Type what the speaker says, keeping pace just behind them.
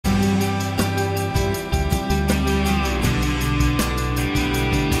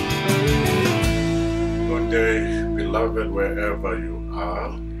Beloved, wherever you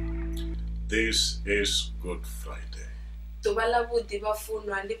are, this is Good Friday.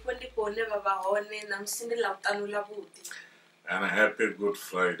 And a happy Good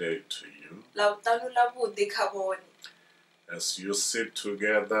Friday to you. As you sit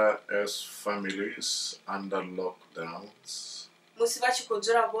together as families under lockdowns,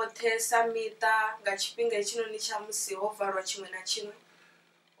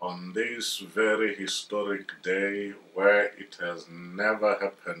 on this very historic day where it has never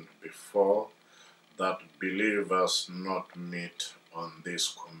happened before that believers not meet on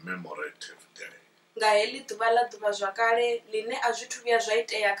this commemorative day.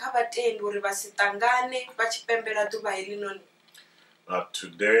 But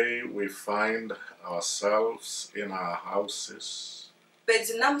today we find ourselves in our houses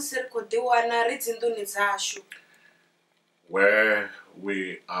where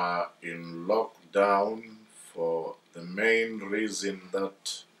we are in lockdown for the main reason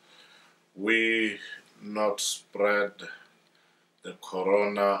that we not spread the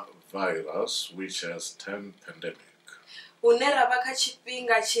coronavirus, which has turned pandemic.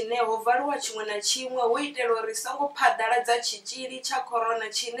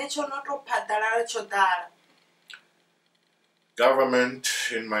 Government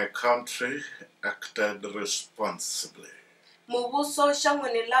in my country acted responsibly,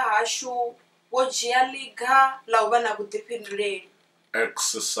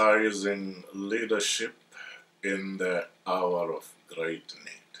 exercising leadership in the hour of great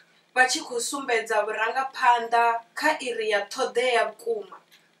need.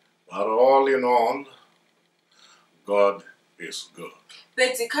 But all in all, God is good.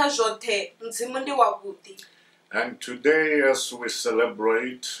 And today, as we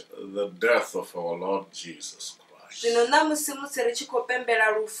celebrate the death of our Lord Jesus Christ,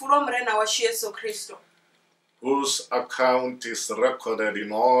 whose account is recorded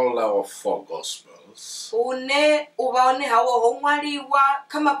in all our four Gospels,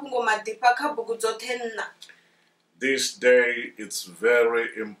 this day is very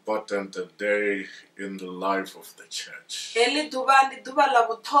important a day in the life of the church.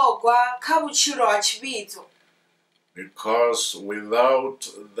 Because without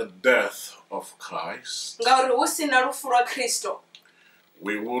the death of Christ,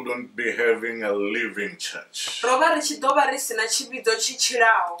 we wouldn't be having a living church.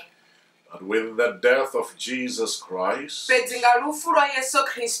 But with the death of Jesus Christ,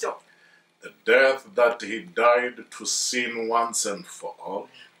 the death that he died to sin once and for all,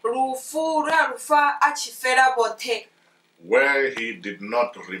 where he did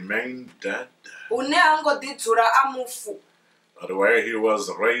not remain dead, but where he was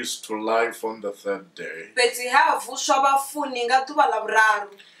raised to life on the third day.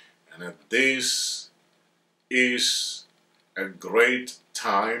 And this is a great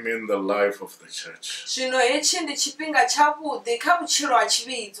time in the life of the church.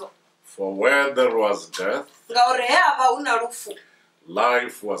 For where there was death,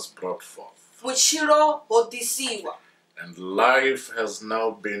 life was brought forth. And life has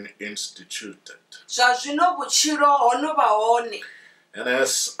now been instituted. And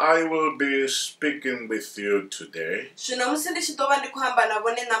as I will be speaking with you today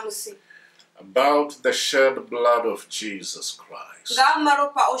about the shed blood of Jesus Christ,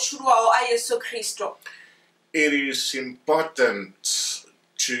 it is important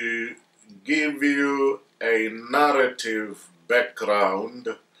to give you a narrative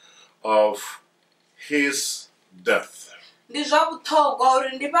background of his death.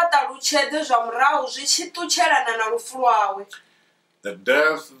 The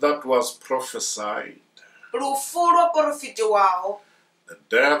death that was prophesied, the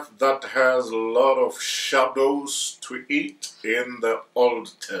death that has a lot of shadows to it in the Old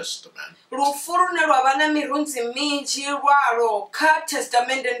Testament,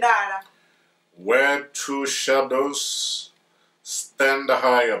 where two shadows stand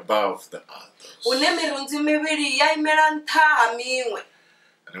high above the others,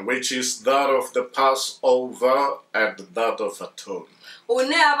 and which is that of the Passover and that of atonement,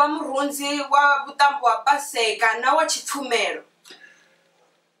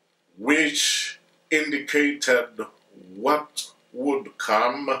 which indicated what would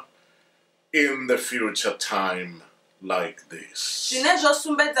come in the future time like this.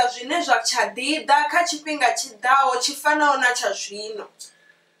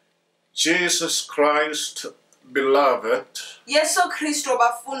 Jesus Christ, beloved,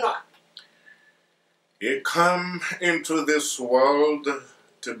 he came into this world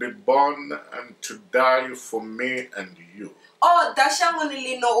to be born and to die for me and you. O dashangoni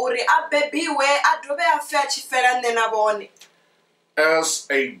lino uri abebiwe adobe afe achifera nne na bone. As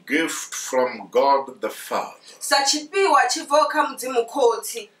a gift from God the Father. Sachipiwa chivoka Mzimu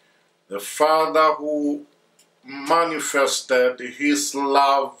Khotsi. The Father who manifested his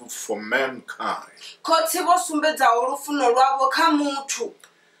love for mankind. Khotsi vosumbedza urufuno rwavo kha muthu.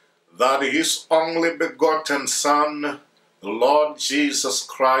 That his only begotten Son, the Lord Jesus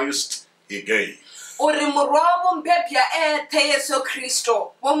Christ, he gave. Uri murwavo mpepya ethe Yesu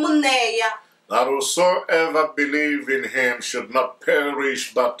Kristo vomuneya. That whosoever believe in him should not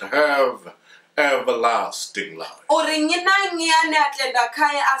perish but have everlasting life. Uri nyina nyane atenda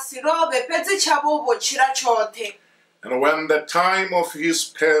khaye asirobe pedzi chavo vochira chothe. And when the time of his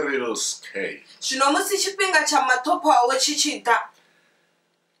perils came, Zvino musi chipinga cha mathopo awe chichida,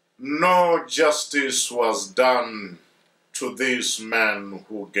 no justice was done to this man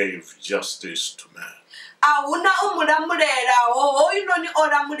who gave justice to man. ahuna umulamulelawo hoinoni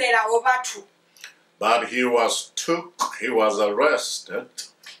olamulelawo vathu. But he was arrested,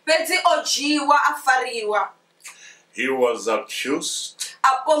 Pedzi ojiwa afariwa, he was accused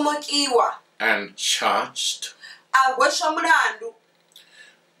apomokiwa, and charged. agweshwa mulandu.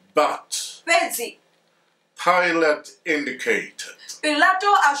 But Pedzi Pilate indicated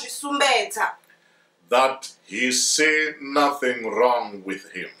Pilato azvisumbedza that he see nothing wrong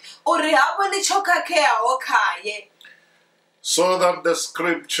with him, uri havoni chokakheyawo khaye, so that the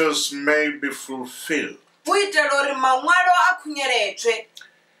scriptures may be fulfilled kuitela uri manwalo akhunyeledzwe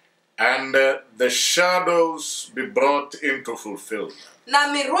and the shadows be brought into fulfillment, na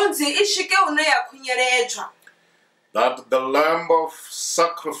mirunzi isvike une yakhunyeledzwa, that the lamb of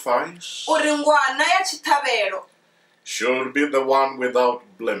sacrifice uri ngwana ya chithavelo should be the one without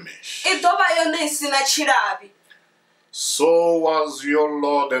blemish. i dova yone isina chilavi. So was your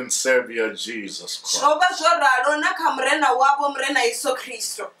Lord and Savior Jesus Christ. Zvova zvo ralo na kha murena wavo murena Yesu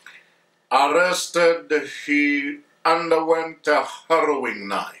Kristo. Arrested, he underwent a harrowing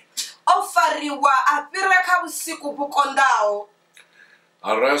night. Ofariwa apira kha vusiku vukondawo.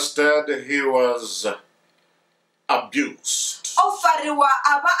 Arrested, he was abused. Ofariwa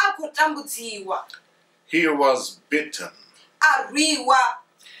ava akhotambudziwa. He was beaten. Arwiwa.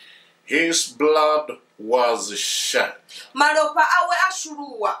 His blood was shed. Malopa awe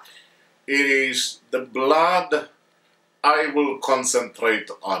ashuluwa. It is the blood I will concentrate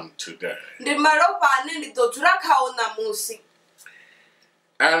on today. Ndi malopa ane ndidodzula khawo namusi.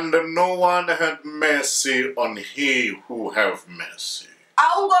 And no one had mercy on he who have mercy.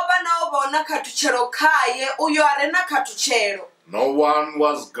 Aungova nawo vona khathuchelo khaye uyo are na khathuchelo. No one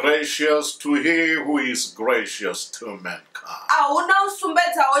was gracious to he who is gracious to mankind. Ahuna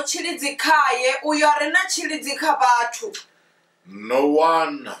usumbedzawo tshilidzi khaye uyo are na tshilidzi kha vathu. No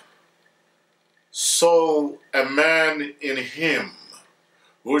one saw a man in him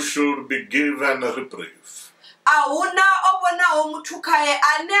who should be given reprieve. Ahuna ovonawo muthu khaye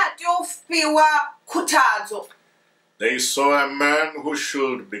ane atea u fhiwa khuthadzo. They saw a man who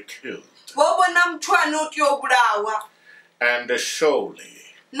should be killed. Vovona muthu ane u tea u vhulawa. And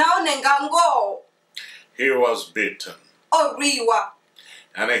surely Nahone nga ngoho he was beaten o rwiwa,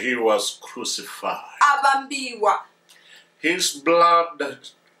 and he was crucified. a vambiwa. His blood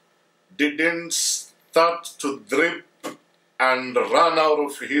didn't start to drip and run out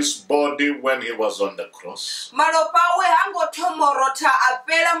of his body when he was on the cross. Malopa awe hangothomorotha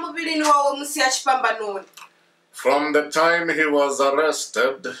apela muvhilini wawe musi a tshipambanoni. From the time he was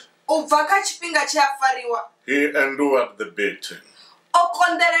arrested, Ubva kha tshifhinga tshe a fariwa, he endured the beating o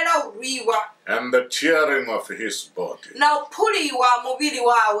konḓelela u rwiwa and the tearing of his body. na u phuliwa muvhili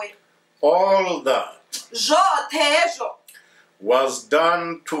wawe. All that Zwoṱhe hezwo was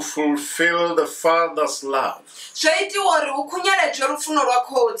done to fulfill the Father's love. zwo itiwa uri hu khunyeledzwe lufuno lwa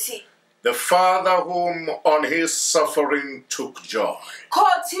khotsi. The Father whom on his suffering took joy.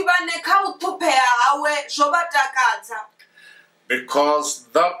 Khotsi vhane kha u ṱhupheya hawe zwo vha takadza. Because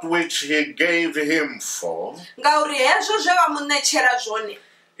that which he gave him for, Ngauri hezwo zwe vha mu ṋetshela zwone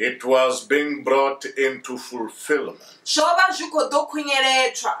it was being brought into fulfillment. zwo vha zwi khou ḓo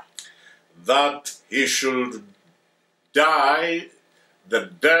khunyeledzwa. That he should die the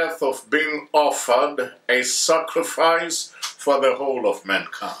death of being offered a sacrifice for the whole of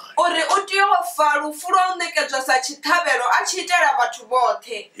mankind. Uri u tea u fa lufu lwa u ṋekedzwa sa tshiṱhavhelo a tshi itela vhathu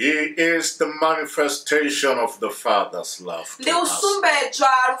vhoṱhe. He is the manifestation of the Father's love Ndi to u us. sumbedzwa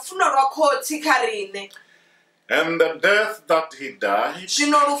lufuno lwa khotsi kha riṋe. And the death that he died,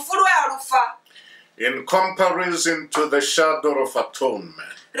 Zwino lufu lwe a lufa in comparison to the shadow of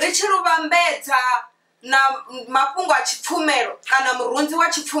atonement, ri tshi lu vhambedza na mafhungo a tshipfumelo kana murunzi wa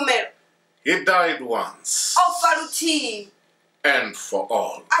tshipfumelo. He died once Ofa luthihi and for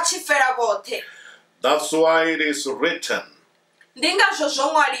all. a tshi fela vhoṱhe. That's why it is written Ndi ngazwo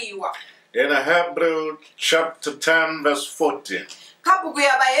zwo ṅwaliwa in Hebrew chapter 10 verse 14. kha bugu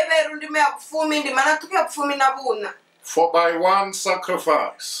ya Vhahevheru ndime ya vhufumi ndima na ṱhukhu ya vhufumi na vhuṋa. For by one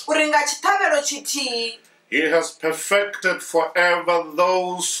sacrifice Uri nga tshiṱhavhelo tshithihi he has perfected forever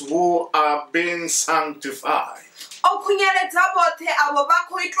those who are being sanctified. o khunyeledza vhoṱhe avho vha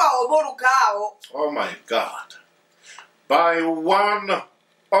khou itwaho vho lugaho. Oh my God. By one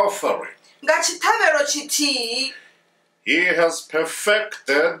offering Nga tshiṱhavhelo tshithihi he has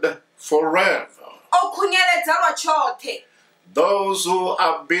perfected forever o khunyeledza lwa tshoṱhe those who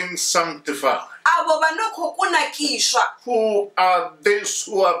are being sanctified. avho vha no khou kunakiswa. Who are these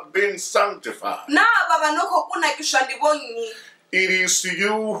who are being sanctified? Na avha vha no khou kunakiswa ndi vho nnyi? It is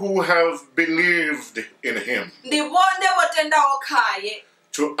you who have believed in him Ndi vhone vho tendaho khaye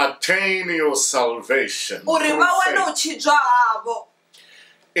to attain your salvation. uri through vha wane u faith. tshidwa havho.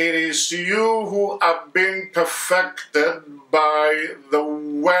 It is you who are being perfected by the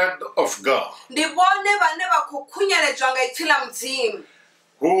word of God, Ndi vhone vhane vha khou khunyeledzwa nga ipfi ḽa Mudzimu,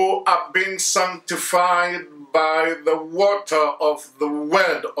 who are being sanctified by the water of the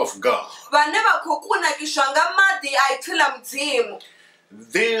word of God. vhane vha khou kunakiswa nga maḓi a ipfi ḽa Mudzimu.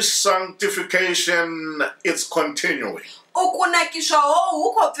 This sanctification is continuing, U kunakiswa ho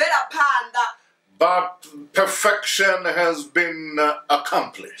hu khou bvela phanḓa, but perfection has been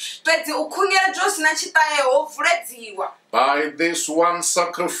accomplished fhedzi u khunyeledzwa hu si na tshiṱahe ho vuledziwa by this one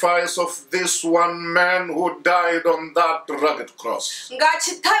sacrifice of this one man who died on that rugged cross. nga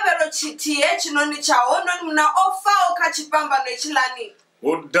tshiṱhavhelo tshithihi hetshinoni tsha hononi munna o faho kha tshipambano hetshiḽani,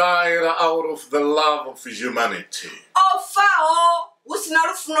 Who died out of the love of humanity. o faho hu si na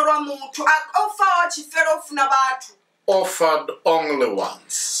lufuno lwa muthu, o faho a tshi fela u funa vhathu, Offered only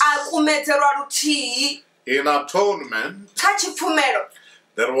once. a kumedzelwa luthihi. In atonement, Kha tshipfumelo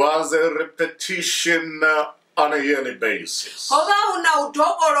there was a repetition on a yearly basis. ho vha hu na u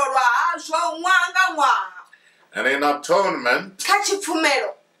dovhololwa hazwo ṅwaha nga ṅwaha. And in atonement, Kha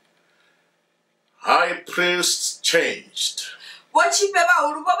tshipfumelo high priests changed. vho tshipe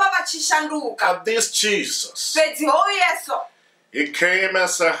vhahulu vho vha vha tshi shanduka, But this Jesus, fhedzi hoyu Yesu he came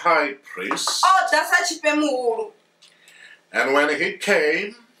as a high priest. o ḓa sa tshipe muhulu. And when he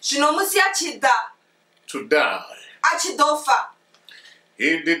came Zwino musi a tshi ḓa to die, a tshi ḓo fa,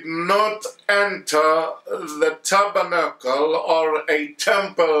 he did not enter the tabernacle or a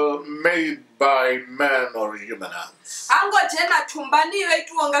temple made by man or human hands. ha ngo dzhena thumbani yo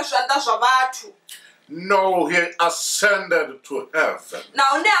itiwa nga zwanḓa zwa vhathu, No, he ascended to heaven.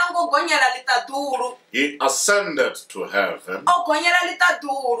 nahone ha ngo gonyela ḽiṱaḓulu, He ascended to heaven o gonyela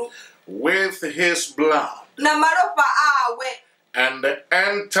ḽiṱaḓulu with his blood na malofha awe, and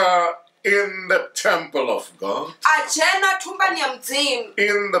enter in the temple of God, a dzhena thumbani ya Mudzimu,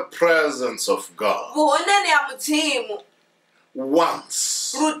 in the presence of God, vhuhoneni ha Mudzimu,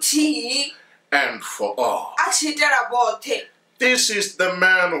 once luthihi and for all. a tshi itela vhoṱhe. This is the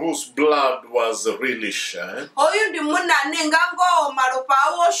man whose blood was really shed. Hoyu ndi munna ane nga ngoho malofha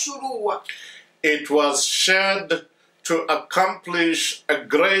awe o shuluwa. It was shed to accomplish a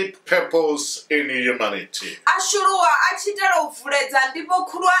great purpose in humanity. A shuluwa a tshi itela u vuledza ndivho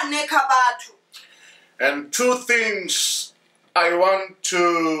khulwane kha vhathu. And two things I want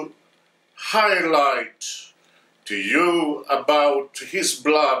to highlight to you about his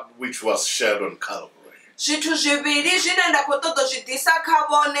blood which was shed on Calvary. Zwithu zwivhili zwine nda khou ṱoḓa zwi ḓisa kha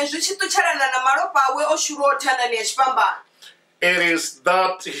vhone zwi tshi ṱutshelana na malofha awe o shuluwa thandani ya tshipambano. It is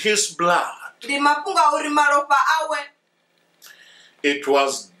that his blood, Ndi mafhungo a uri malofha awe it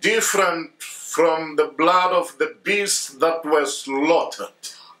was different from the blood of the beasts that were slaughtered,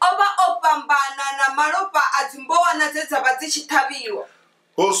 o vha o fhambana na malofha a dzimbowana dze dza vha dzi tshi ṱhavhiwa,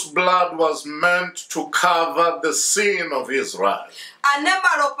 whose blood was meant to cover the sin of Israel. ane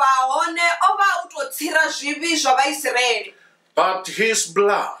malofha a hone o vha u tou tsira zwivhi zwa Vhaisraeli. But his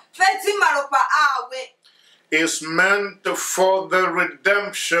blood Fhedzi malofha awe is meant for the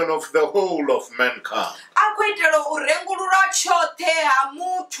redemption of the whole of mankind. a khou itela u rengululwa tshoṱhe ha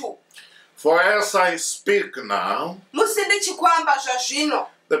muthu. For as I speak now, Musi ndi tshi khou amba zwa zwino,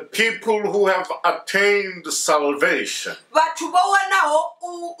 the people who have attained salvation, vhathu vho wanaho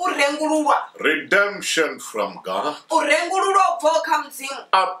u rengululwa, redemption from God, u rengululwa u bvaho kha Mudzimu,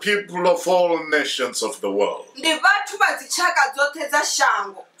 are people of all nations of the world. ndi vhathu vha dzi tshaka dzoṱhe dza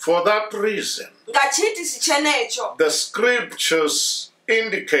shango. For that reason, Nga tshiitisi tshenetsho, the scriptures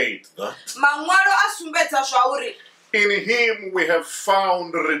indicate that maṅwalo a sumbedza zwa uri In him we have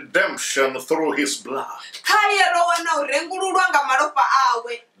found redemption through his blood.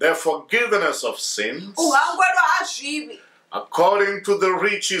 The forgiveness of sins according to the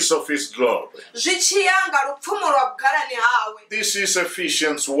riches of his glory. This is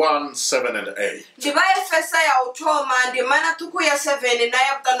Ephesians 1, 7 and 8.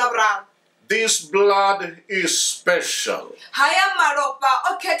 This blood is special.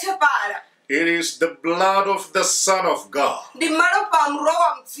 It is the blood of the Son of God, and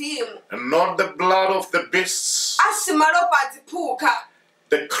not the blood of the beasts,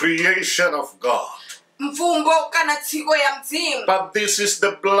 the creation of God. But this is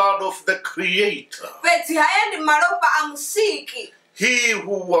the blood of the Creator, he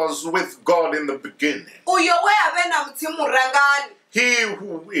who was with God in the beginning, he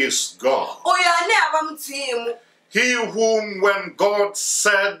who is God. He whom, when God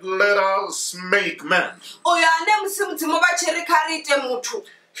said, "Let us make man,"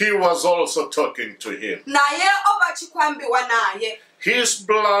 he was also talking to him. His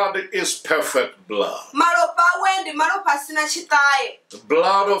blood is perfect blood. The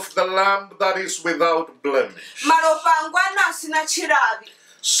blood of the Lamb that is without blemish.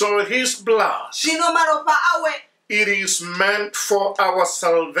 So his blood, it is meant for our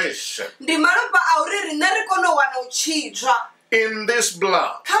salvation. In this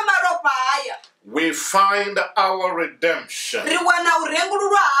blood, we find our redemption.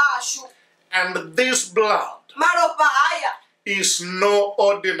 And this blood is no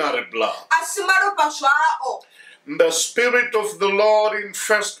ordinary blood. The Spirit of the Lord in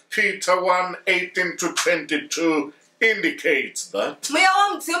 1 Peter 1, 18 to 22 indicates that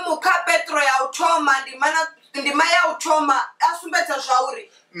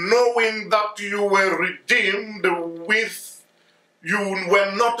knowing that you were redeemed with, you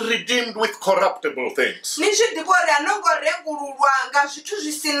were not redeemed with corruptible things,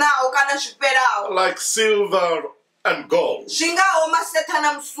 like silver and gold,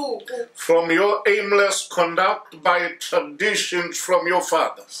 from your aimless conduct by traditions from your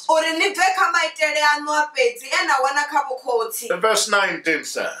fathers. Verse 19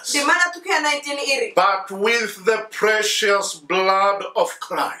 says, but with the precious blood of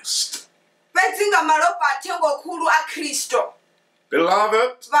Christ.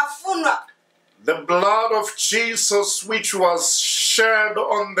 Beloved, the blood of Jesus, which was shed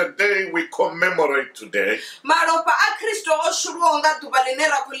on the day we commemorate today,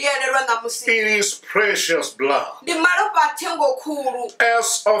 it is precious blood,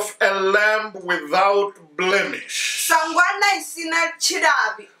 as of a lamb without blemish,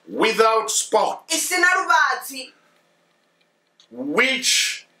 without spot,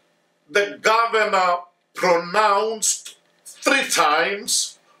 which the governor pronounced 3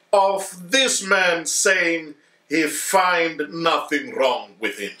 times of this man, saying he find nothing wrong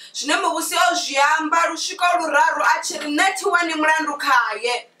with him.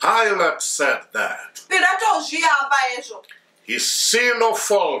 Pilate said that he see no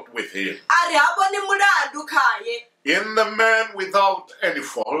fault with him. In the man without any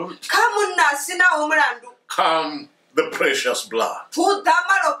fault come the precious blood, and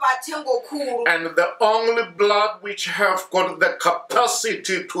the only blood which have got the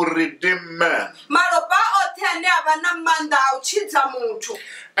capacity to redeem man,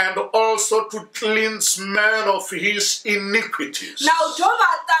 and also to cleanse man of his iniquities.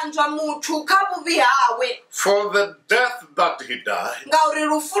 For the death that he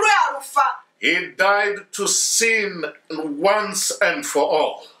died to sin once and for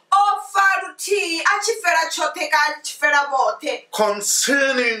all.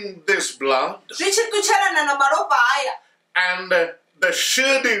 Concerning this blood and the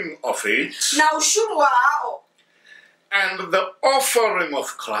shedding of it and the offering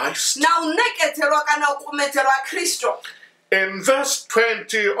of Christ, in verse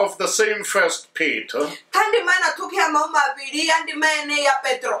 20 of the same 1 Peter,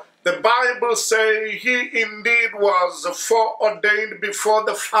 the Bible says he indeed was foreordained before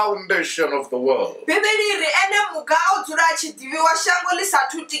the foundation of the world,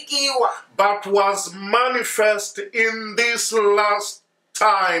 but was manifest in these last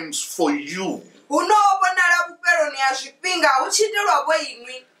times for you.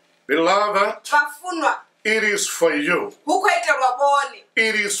 Beloved, it is for you.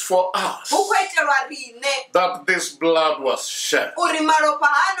 It is for us that this blood was shed,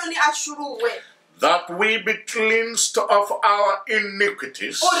 that we be cleansed of our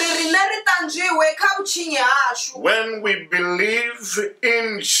iniquities when we believe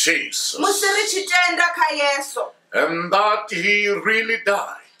in Jesus, and that he really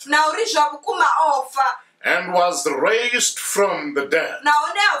died and was raised from the dead.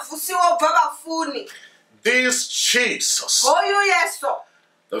 nahone avusiwa ubva vafuni. This Jesus, Hoyu Yesu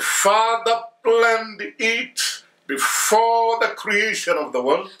the Father planned it before the creation of the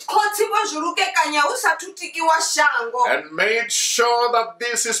world khotsi vo zvirukekanya usati utikiwa shango and made sure that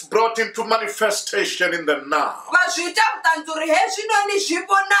this is brought into manifestation in the now. vazviita vutanzuri hezvinoni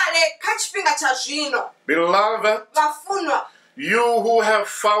zvibonale kha chipinga cha zvino. Beloved, Vafunwa, you who have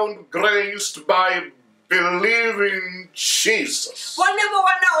found grace by believing Jesus vone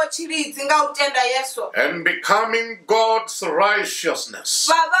vovanawo chiridzi nga utenda Yesu and becoming God's righteousness,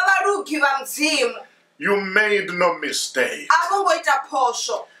 vava varugi va mudzimu you made no mistake. avongoita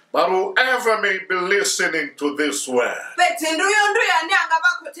phosho. But whoever may be listening to this word, Fedzi nduyo nduyani anga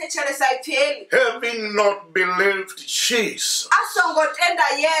vakhotecheresa ipfeli having not believed Jesus asongotenda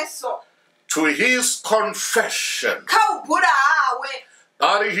Yesu to his confession kha ubhula hawe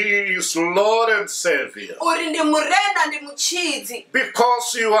that he is Lord and Savior, uri ndi murenda ndi mutshidzi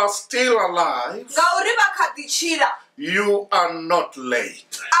because you are still alive, ngauri vakhadichira you are not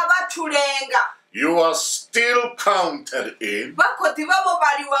late. avathulenga You are still counted in vakhoti vavo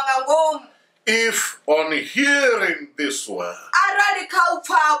valiwa nga ngomu. if on hearing this word, Arali kha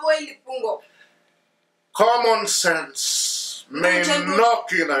upfavo ili fungo common sense may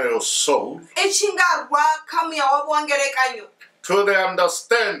knock in your soul ichingarwa kha muya wavo wa ngelekanyo to the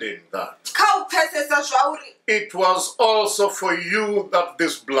understanding that kha upfesesa zvauri it was also for you that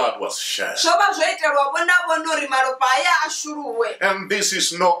this blood was shed. zvova zvoitelwa vona vonori malopa aya ashuruwe And this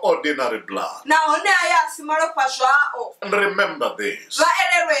is no ordinary blood. nahone aya asi malopa zvao. And remember this,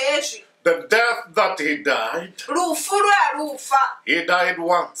 vaelelwe hezvi the death that he died, lufu lwealufa he died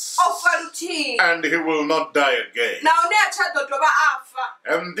once, ofa luthihi and he will not die again. nahone achadotova afa.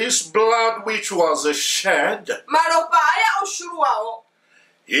 And this blood which was shed, malopa aya oshuruwawo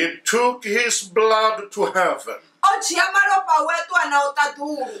he took his blood to heaven, ochiya malopa wetu anaota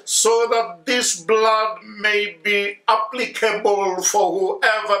dhuru so that this blood may be applicable for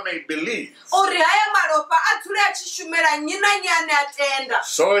whoever may believe. uri haya malopa adzule achishumira nyina nyane atenda.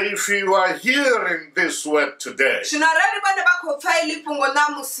 So if you are hearing this word today, zvino rari vane vakhopfa ili fungo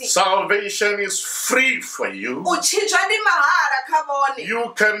namusi salvation is free for you. uchinjwa ndi mahara kha vone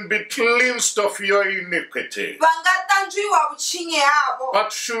You can be cleansed of your iniquity. vangatanzviwa vuchinye havo.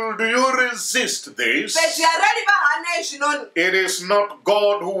 But should you resist this, Fedzi arali vahana izvinoni it is not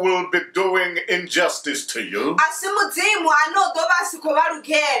God who will be doing injustice to you, asi mudzimu anodova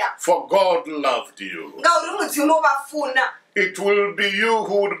asikovarugera for God loved you. ngauri mudzimu vafuna. It will be you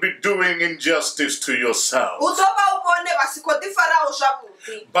who would be doing injustice to yourself udova uvone vasikotifarawo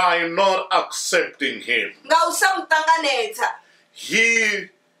zvavhudi by not accepting him. ngausamutanganedza.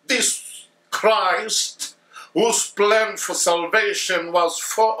 This Christ, whose plan for salvation was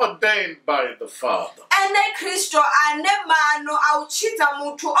foreordained by the Father, ene kristu ane mano auchidza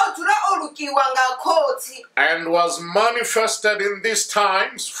muthu odzula olukiwa nga khotsi and was manifested in these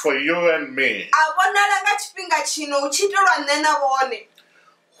times for you and me, avonala nga chipinga chino uchitelwa nne na vone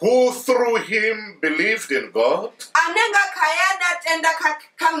who through him believed in God, anenge khayana atenda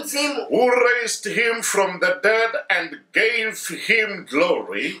kha mudzimu who raised him from the dead and gave him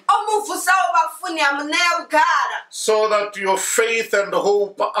glory, omuvusawo vafuni amuneya vugara so that your faith and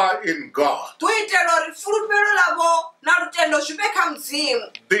hope are in God. kuitela uri fulufelo lavo na lutendo zvive kha mudzimu.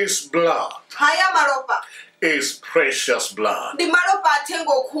 This blood haya malopa is precious blood. ndi malopa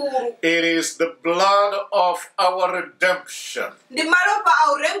athengo khulu It is the blood of our redemption. ndi malopa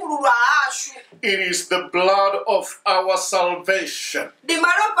aurengululwa ashu It is the blood of our salvation. ndi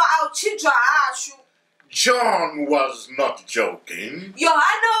malopa auchidwa ashu. John was not joking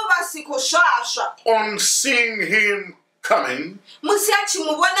yohana ovasiko swaswa on seeing him coming, musi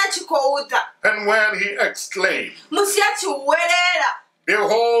achimuvona chikouta and when he exclaimed, musi achiuwelela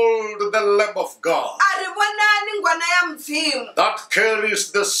 "Behold the Lamb of God ari vonani ngwana ya mudzimu that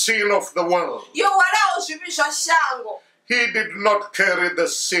carries the sin of the world." yohwalawo zvivi zva shango. He did not carry the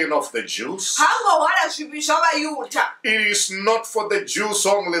sin of the Jews. hangohwala zvivi zva vayudha It is not for the Jews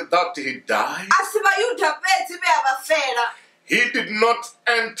only that he died. asi vayudha pedzi veavafela. He did not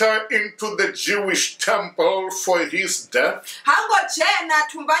enter into the Jewish temple for his death. hangojena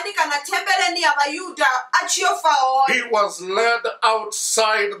thumbani kana tembeleni ya vayudha achiyofa hona He was led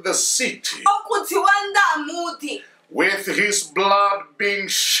outside the city okudziwa ndamuti with his blood being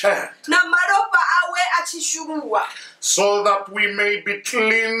shed, na malopa awe achishuruwa so that we may be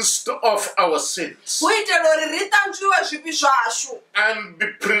cleansed of our sins kuitela uri ritanzviwe zvivi zvashu and be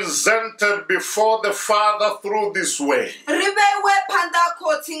presented before the Father through this way. rivewe phanda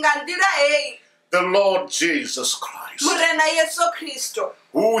khotsi nga ndila heyi The Lord Jesus Christ, murena yesu kristu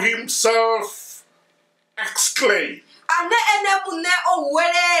who himself exclaim, ane ene mune o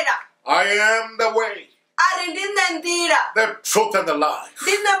huwelela I am the way, ari ndine ndila the truth, and the life.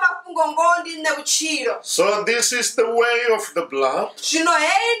 ndine mafhungo ngoho ndine vhutshilo. So this is the way of the blood, Zwino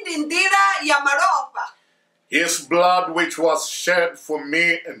heyi ndi ndila ya malofha, his blood which was shed for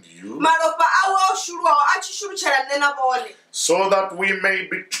me and you, malofha awe o shulwaho a tshi shulutshela nne na vhone, so that we may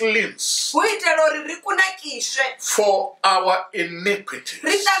be cleansed hu itela uri ri kunakiswe, for our iniquities.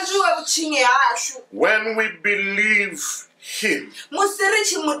 ri ṱanzwiwe vhutshinyi hashu When we believe him musi ri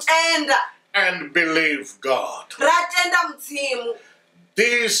tshi mutenda and believe God, ra tenda mudzimu.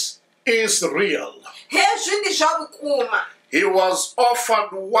 this is real. Hezwi ndi zwa vhukuma. He was offered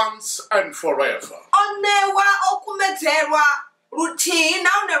once and forever. O ṋewa o kumedzelwa luthihi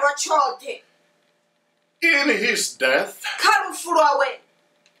nahone lwa tshoṱhe. In his death, Kha lufu lwawe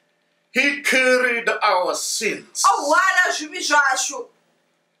he carried our sins. o hwala zwivhi zwashu.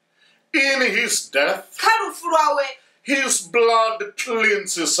 In his death, Kha lufu lwawe his blood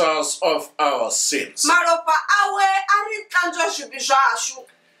cleanses us of our sins. malofha awe a ri ṱanzwa zwivhi zwashu.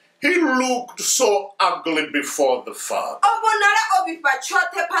 He looked so ugly before the Father O vhonala o vhifha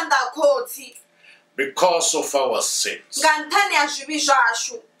tshoṱhe phanḓa ha khotsi because of our sins. nga nṱhani ha zwivhi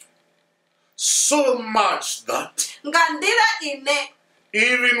zwashu, So much that nga nḓila ine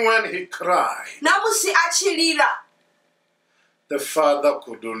even when he cried, na musi a tshi lila the Father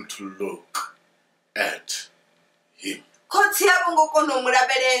couldn't look at him. khotsi a vho ngo kona u mu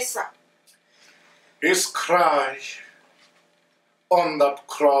lavhelesa. His cry on that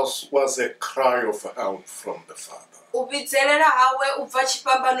cross was a cry of help from the Father. U vhidzelela hawe u bva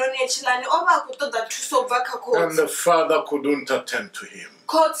tshifhambanoni hetshiḽani o vha a khou ṱoḓa thuso u bva kha And khotsi. the Father couldn't attend to him.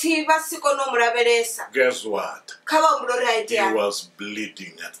 Khotsi vha si kone u mu lavhelesa. Guess what? Kha vha humbule uri ha He itea. was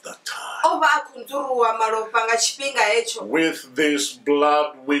bleeding at that time. O vha a khou nzuruwa malofha nga tshifhinga hetsho. With this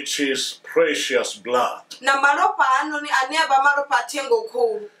blood, which is precious blood, Na malofha hanoni ane a vha malofha a thengo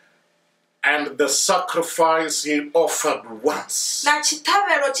khulu. and the sacrifice he offered once Na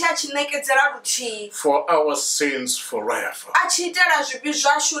tshiṱhavhelo tshe a tshi ṋekedzela luthihi. for our sins forever. A tshi itela zwivhi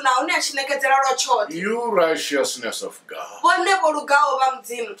zwashu nahone a tshi ṋekedzela lwa tshoṱhe. You righteousness of God, Vhone vho lugaho vha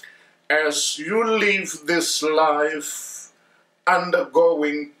mudzimu. as you live this life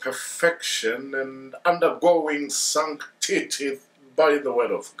undergoing perfection and undergoing sanctity by the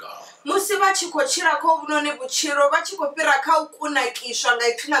word of God, Musi vha tshi khou tshila kha hovhunoni vhutshilo vha tshi khou fhira kha u kunakiswa nga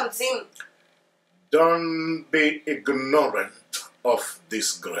ipfi ḽa mudzimu. don't be ignorant of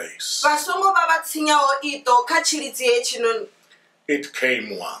this grace. Vha songo vha vha tsinyaho iṱo kha tshilidzi hetshinoni. It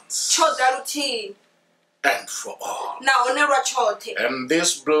came once Tsho ḓa luthihi and for all. nahone lwa tshoṱhe. And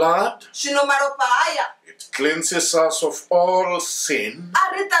this blood, Zwino malofha haya it cleanses us of all sin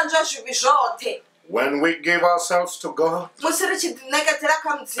a ri ṱanzwa zwivhi zwoṱhe when we give ourselves to God musi ri tshi ḓiṋekedzela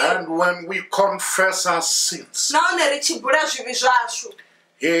kha mudzimu and when we confess our sins. nahone ri tshi bula zwivhi zwashu.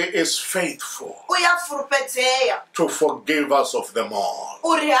 He is faithful U ya fulufhedzea to forgive us of them all.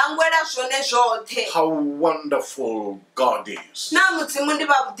 uri hangwela zwone zwoṱhe. How wonderful God is Na mudzimu ndi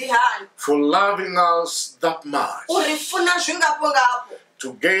vhavhuḓi hani for loving us that much, uri funa zwingafho ngafho,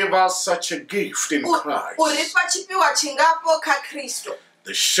 to give us such a gift in uri Christ, fha tshifhiwa tshingafho kha Kristo.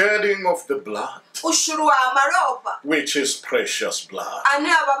 the shedding of the blood, U shuluwa ha malofha which is precious blood. ane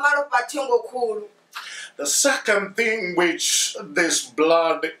a vha malofha a thengo khulu. The second thing which this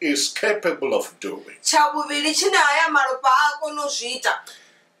blood is capable of doing, Tsha vhuvhili tshine haya malofha a kona u zwi ita,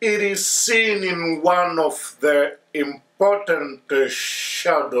 it is seen in one of the important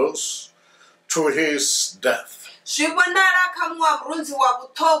shadows to his death. zwi vhonala kha muṅwe wa murunzi wa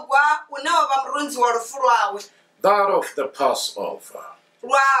vhuṱhogwa une wa vha murunzi wa lufu lwawe, That of the Passover.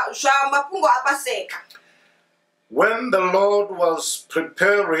 lwa zwa mafhungo a Paseka. When the Lord was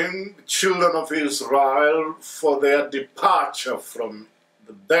preparing the children of Israel for their departure from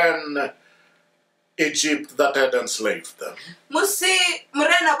the then Egypt that had enslaved them, Musi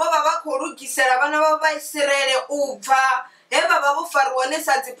murena vho vha vha khou lugisela vhana vha Vhaisiraele u bva he vha vha vho fariwa hone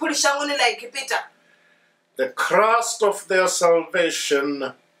sa dziphuli shangoni ḽa Egipita, the crust of their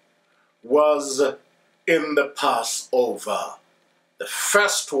salvation was in the Passover, the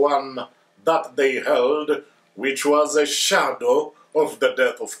first one that they held, which was a shadow of the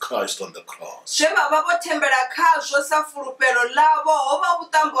death of Christ on the cross. zwe vha vha vho thembela khazwo sa fulufhelo ḽavho ho vha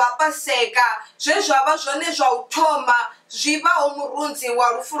vhuṱambo ha Paseka zwe zwa vha zwone zwa u thoma zwi vhaho murunzi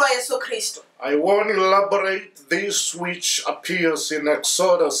wa lufu lwa Yesu Kristo. I won't elaborate this, which appears in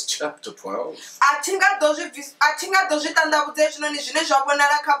Exodus chapter 12. A thi nga ḓo zwi ṱanḓavhudza hezwinoni zwine zwa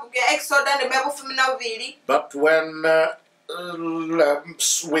vhonala kha bugu ya Exoda ndeme ya vhufumi na vhuvhili. But when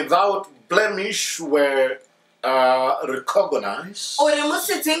lambs without blemish were recognize,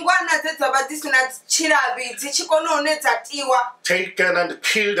 taken and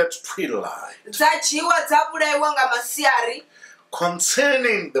killed at twilight,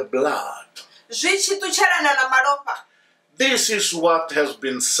 concerning the blood. This is what has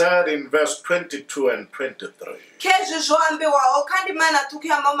been said in verse 22 and 23.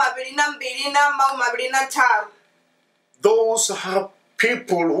 Those are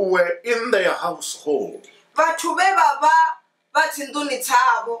people who were in their household,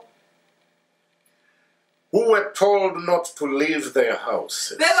 who were told not to leave their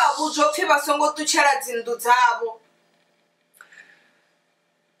houses.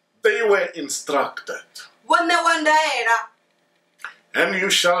 They were instructed, and you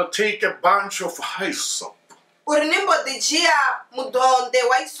shall take a bunch of hyssop,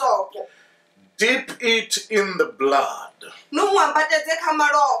 dip it in the blood,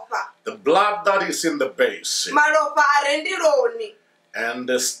 the blood that is in the basin,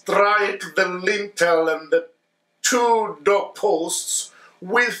 and strike the lintel and the 2 doorposts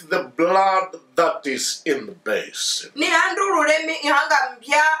with the blood that is in the basin.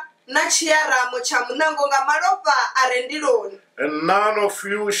 And none of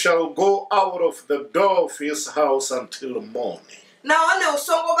you shall go out of the door of his house until morning.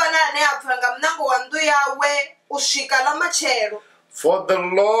 For the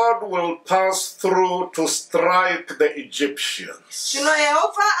Lord will pass through to strike the Egyptians.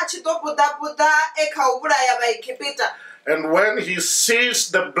 And when he sees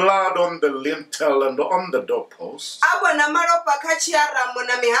the blood on the lintel and on the doorpost,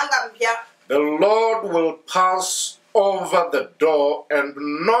 the Lord will pass over the door and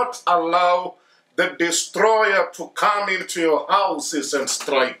not allow the destroyer to come into your houses and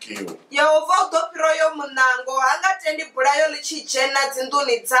strike you.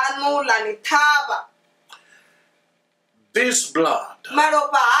 This blood,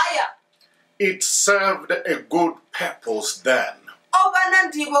 it served a good purpose then.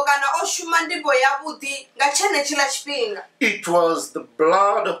 It was the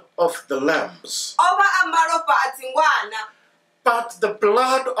blood of the lambs, but the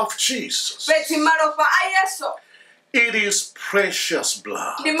blood of Jesus, it is precious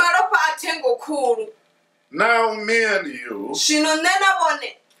blood. Now me and you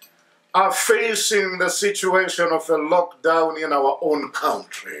are facing the situation of a lockdown in our own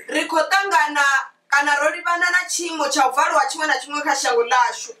country.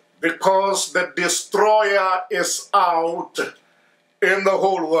 Because the destroyer is out in the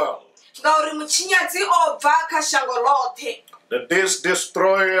whole world. This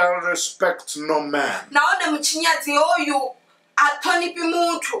destroyer respects no man.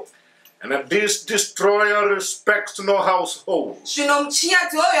 And this destroyer respects no household.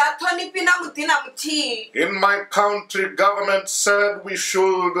 In my country, government said we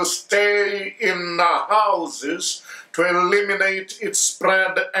should stay in our houses to eliminate its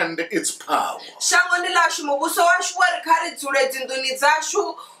spread and its power.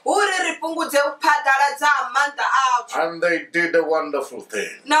 And they did a wonderful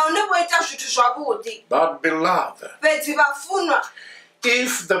thing. But beloved,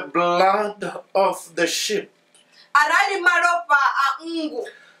 if the blood of the sheep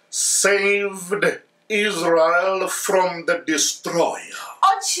saved Israel from the destroyer,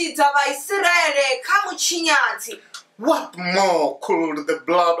 what more could the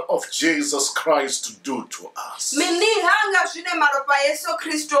blood of Jesus Christ do to us?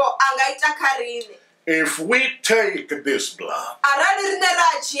 If we take this blood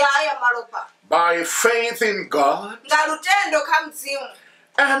by faith in God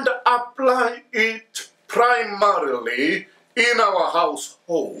and apply it primarily in our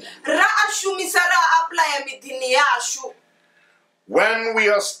household, when we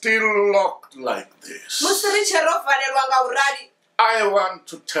are still locked like this, I want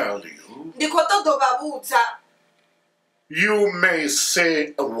to tell you, you may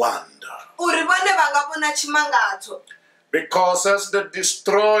say a wonder. Because as the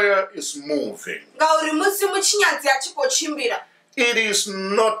destroyer is moving, it is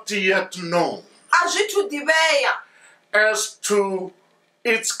not yet known as to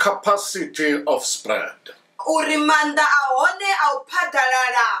its capacity of spread.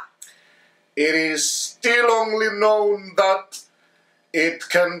 It is still only known that it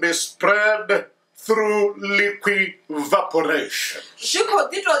can be spread through liquid evaporation.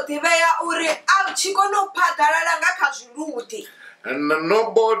 And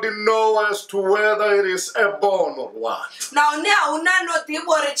nobody knows as to whether it is airborne or what.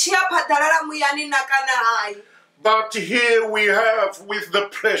 But here we have with the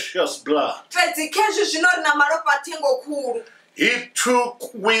precious blood. fedzi kezvi zvino rina maropa atengo kuru. He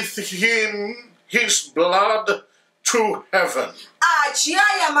took with him his blood to heaven,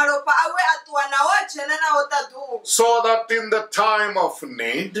 Achiaya maropa awe atuwa nawo jena nawo tadhuru. so that in the time of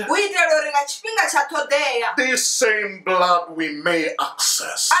need, Uitelo ringa chipinga chatodeya. this same blood we may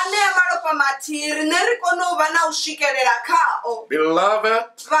access. Ane maropa matiri nerikono vana ushikerera kao. Beloved,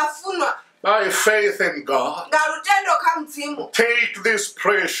 Vafunwa. by faith in God, Ngarutendo kamdzimu. take this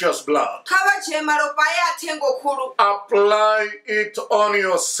precious blood, Kava je maropa ya atengo kuru. apply it on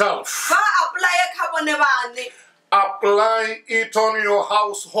yourself, Va apply kabone vane. apply it on your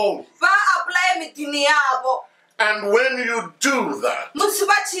household. Va apply mitini yavo. And when you do that, Musi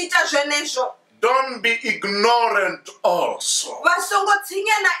vachita zvenezvo. don't be ignorant also, Vasongo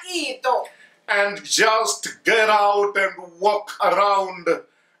tsinya na ito. and just get out and walk around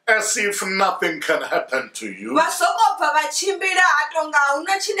as if nothing can happen to you, Vasokobva vachimbira hatonga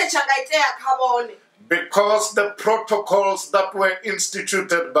una chine changaitea kabone. because the protocols that were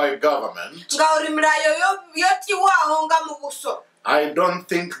instituted by government, Ngauri mirayo yotiwaho ngamuvuso. I don't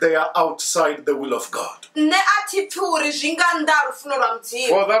think they are outside the will of God. Ne atipfuri zvinganda rufuno rwa mudziyo.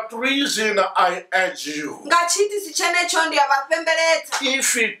 For that reason, I urge you, Ngachiti sichenecho ndiyavapemberedza.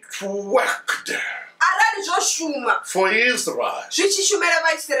 if it worked Arali zvoshuma for Israel zvichishumira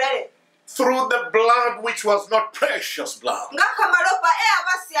vaIsraeri. through the blood which was not precious blood, Ngakamaropa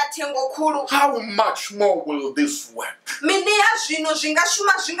eavasiya tengo kuru. how much more will this work? Mini ya zvino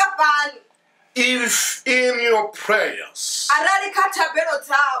zvingashuma zvingapani. If in your prayers Arali katabero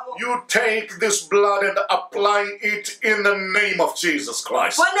dzavo. you take this blood and apply it in the name of Jesus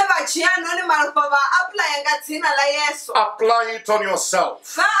Christ, Vone vajiya noni maropa va apply ngadzina la Yesu. apply it on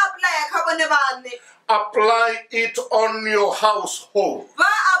yourself, Va apply kabone vane. apply it on your household, Va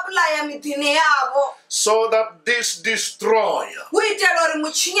apply mitini yavo. so that this destroyer Uitela uri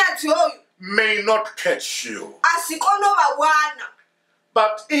muchinyadzi oyu may not catch you. asikono vawana.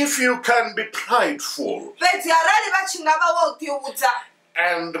 But if you can be prideful Fedzi arali vachinga vavotiudza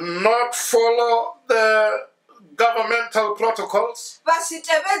and not follow the governmental protocols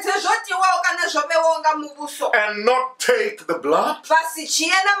vasitevedze zvotiwawo kana zvovewo ngamuvuso and not take the blood,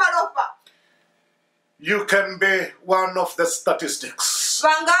 vasichiyena maropa you can be one of the statistics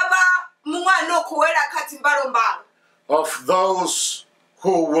vangava mumwe anokuwera kadzimbarombaro of those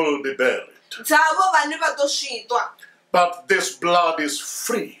who will be buried. dzavo vane vadosvitwa. But this blood is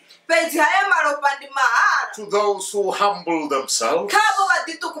free Fedzi haya maropa ndi mahara to those who humble themselves, kavo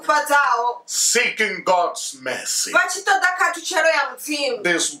vatitukufadzawo seeking God's mercy. vachitoda katuchero ya mudzimu.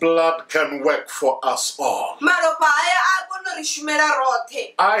 This blood can work for us all. Maropa haya akonorishumira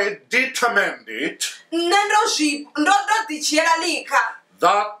rothe. I determined it Nne ndodichiyera lika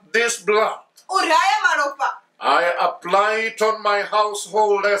that this blood, uri haya maropa I apply it on my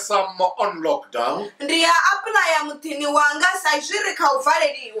household as I'm on lockdown. ndiya apply mutini wanga saizviri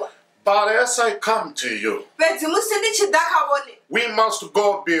kauvhareriwa. But as I come to you, Fedzi musi ndichida kavone we must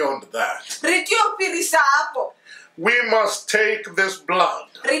go beyond that. ritiyopirisa apo. We must take this blood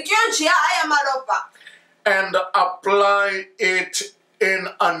Ritiyojiya haya maropa and apply it in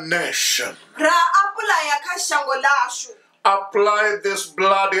a nation. ra apply kashango lashu. Apply this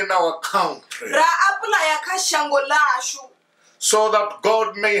blood in our country, Ra apply kashango lashu. so that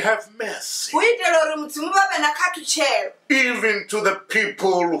God may have mercy, Uitela uri mudzimu vave nakatuchero. even to the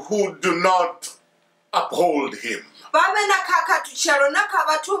people who do not uphold Him. Vave nakakatuchero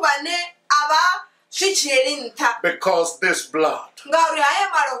nakavatu vane ava zvichiyeri ntha. Because this blood Ngauri haya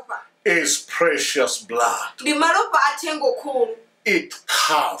maropa is precious blood. ndi maropa atengo kuru. It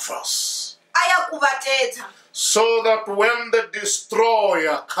covers, Ayakuvatedza. so that when the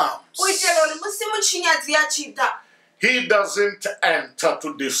destroyer comes, Uitela uri musi muchinyadzi yachita he doesn't enter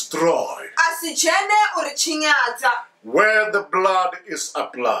to destroy. asijene uri chinyadza. Where the blood is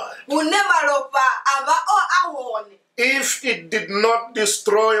applied, Hune maropa ava o ahone. if it did not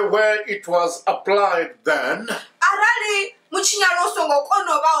destroy where it was applied, then Arali muchinyaloso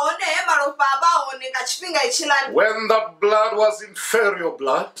ngokono vahone he maropa avahone ngachipinga ichilani. when that blood was inferior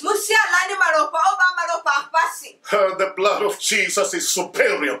blood, Musi alani maropa ova maropa apasi. the blood of Jesus is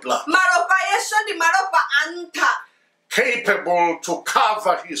superior blood, Maropa yesu ndi maropa anta. capable to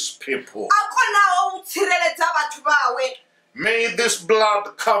cover His people. Akonawo utsireledza vathu vawe. May this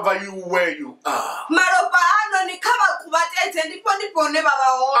blood cover you where you are. Maropa ano ni kava kuvatedze ndipo ndipo ne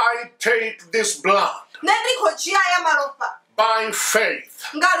vavahone. I take this blood Nendikojiya ya maropa by faith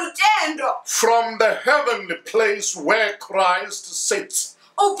ngarutendo from the heavenly place where Christ sits,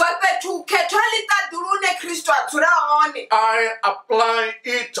 I apply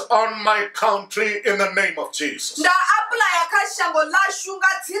it on my country in the name of Jesus.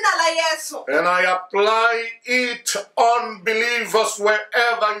 And I apply it on believers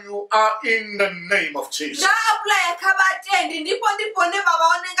wherever you are in the name of Jesus.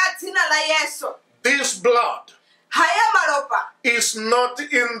 This blood is not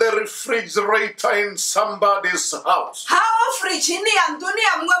in the refrigerator in somebody's house.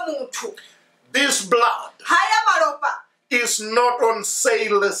 This blood is not on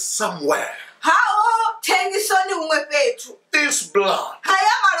sale somewhere. This blood,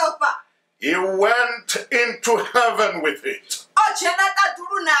 he went into heaven with it,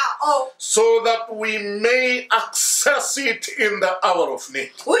 so that we may access it in the hour of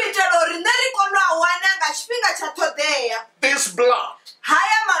need. This blood,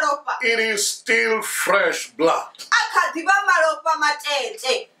 it is still fresh blood.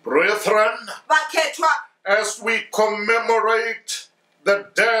 Brethren, as we commemorate the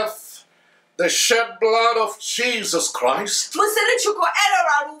death, the shed blood of Jesus Christ,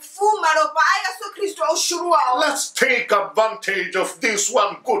 let's take advantage of this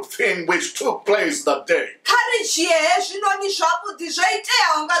one good thing which took place that day.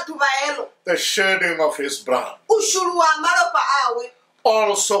 The shedding of his blood,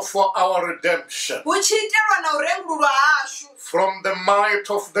 also for our redemption from the might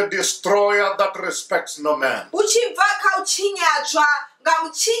of the destroyer that respects no man.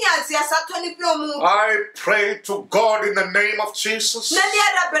 I pray to God in the name of Jesus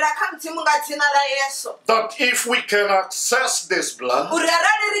that if we can access this blood,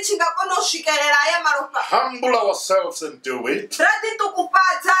 humble ourselves and do it,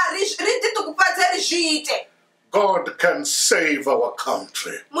 God can save our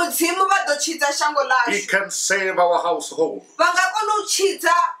country. He can save our household.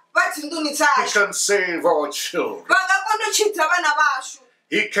 He can save our children.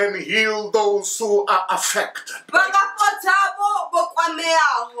 He can heal those who are affected.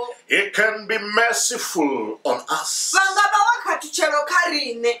 He can be merciful on us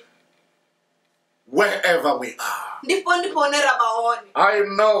wherever we are. I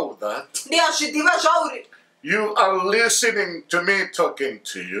know that you are listening to me talking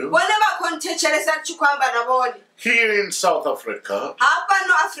to you here in South Africa,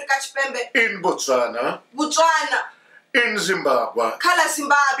 in Botswana, in Zimbabwe,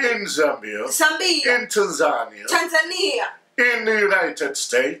 in Zambia, in Tanzania, in the United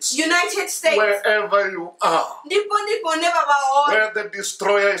States, wherever you are, where the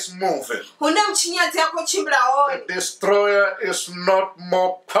destroyer is moving. The destroyer is not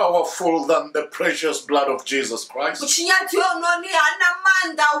more powerful than the precious blood of Jesus Christ.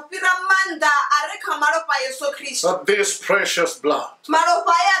 But this precious blood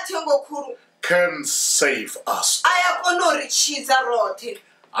can save us.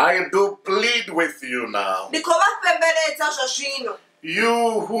 I do plead with you now,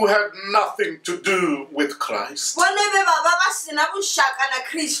 you who had nothing to do with Christ,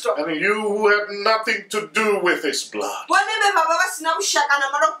 and you who had nothing to do with his blood,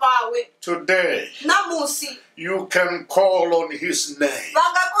 today you can call on his name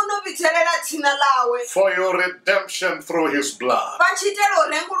for your redemption through his blood.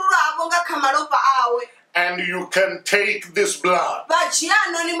 And you can take this blood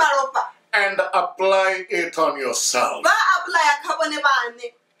and apply it on yourself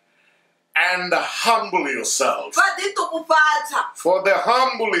and humble yourself. For the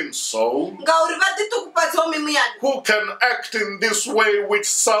humbling soul who can act in this way which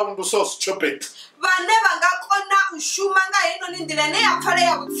sounds so stupid,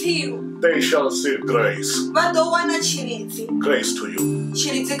 they shall see grace. Grace to you.